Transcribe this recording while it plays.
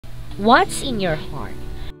What's in your heart?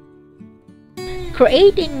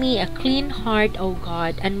 Create in me a clean heart, O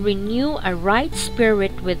God, and renew a right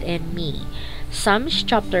spirit within me. Psalms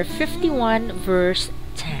chapter 51, verse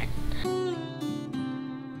 10.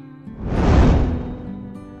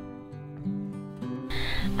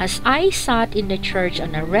 As I sat in the church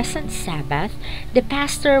on a recent Sabbath, the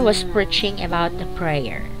pastor was preaching about the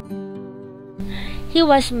prayer. He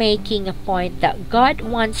was making a point that God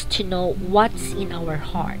wants to know what's in our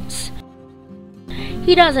hearts.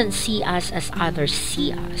 He doesn't see us as others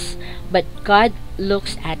see us, but God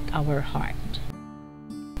looks at our heart.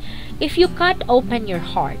 If you cut open your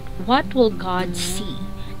heart, what will God see?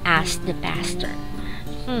 Asked the pastor.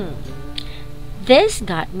 This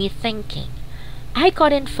got me thinking. I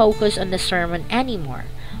couldn't focus on the sermon anymore.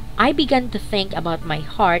 I began to think about my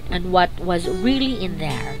heart and what was really in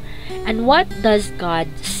there. And what does God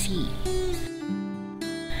see?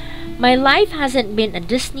 My life hasn't been a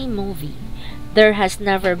Disney movie. There has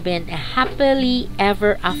never been a happily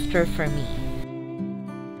ever after for me.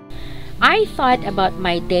 I thought about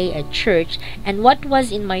my day at church and what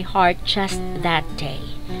was in my heart just that day.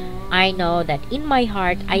 I know that in my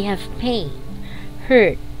heart I have pain,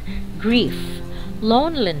 hurt, grief,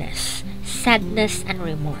 loneliness, sadness, and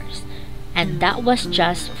remorse. And that was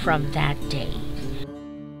just from that day.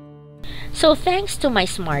 So thanks to my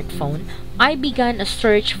smartphone, I began a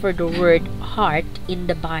search for the word heart in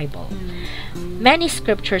the Bible. Many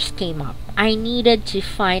scriptures came up. I needed to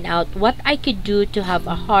find out what I could do to have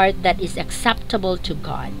a heart that is acceptable to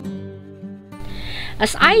God.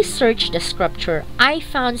 As I searched the scripture, I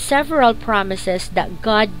found several promises that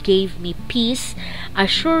God gave me peace,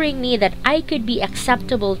 assuring me that I could be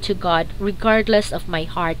acceptable to God regardless of my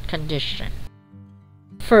heart condition.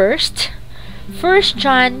 First, 1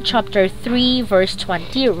 John chapter 3 verse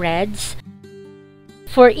 20 reads,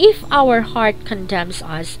 "For if our heart condemns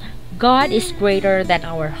us, God is greater than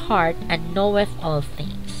our heart and knoweth all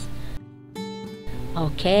things."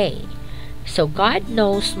 Okay, so God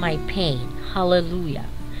knows my pain. Hallelujah.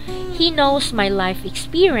 He knows my life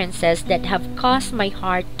experiences that have caused my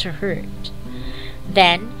heart to hurt.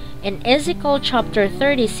 Then, in Ezekiel chapter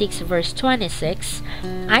 36 verse 26,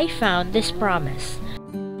 I found this promise.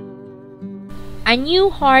 "A new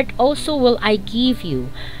heart also will I give you,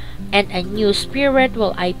 and a new spirit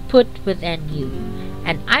will I put within you.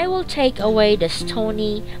 And I will take away the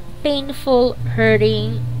stony, painful,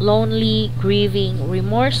 hurting, lonely, grieving,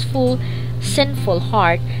 remorseful, sinful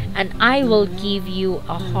heart, and I will give you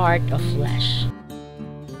a heart of flesh."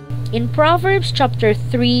 In Proverbs chapter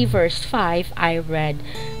 3 verse 5, I read,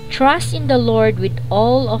 "Trust in the Lord with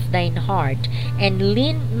all of thine heart, and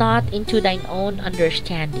lean not into thine own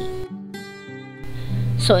understanding."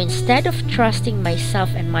 So instead of trusting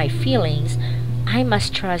myself and my feelings, I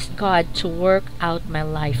must trust God to work out my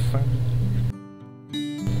life for me.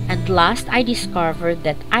 And last, I discovered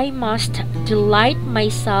that I must delight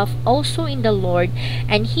myself also in the Lord,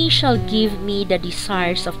 and He shall give me the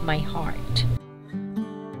desires of my heart.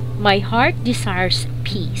 My heart desires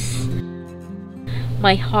peace.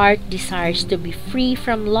 My heart desires to be free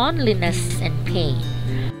from loneliness and pain.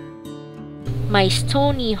 My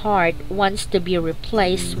stony heart wants to be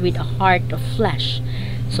replaced with a heart of flesh,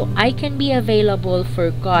 so I can be available for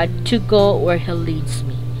God to go where He leads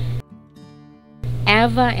me.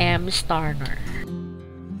 Eva M. Starner.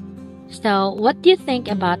 So, what do you think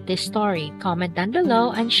about this story? Comment down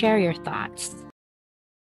below and share your thoughts.